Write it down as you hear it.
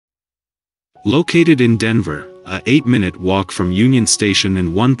Located in Denver, a 8-minute walk from Union Station and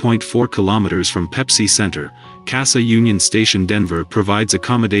 1.4 kilometers from Pepsi Center, Kasa Union Station Denver provides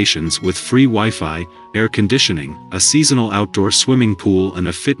accommodations with free Wi-Fi, air conditioning, a seasonal outdoor swimming pool and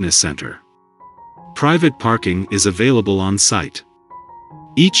a fitness center. Private parking is available on site.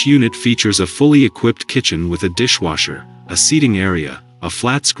 Each unit features a fully equipped kitchen with a dishwasher, a seating area, a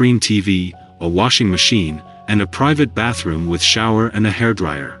flat-screen TV, a washing machine, and a private bathroom with shower and a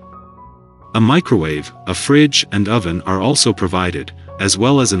hairdryer. A microwave, a fridge and oven are also provided, as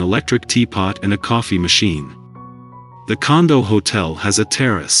well as an electric teapot and a coffee machine. The condo hotel has a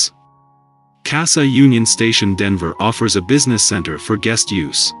terrace. Kasa Union Station Denver offers a business center for guest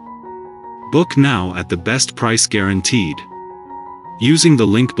use. Book now at the best price guaranteed. Using the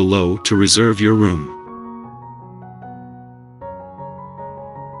link below to reserve your room.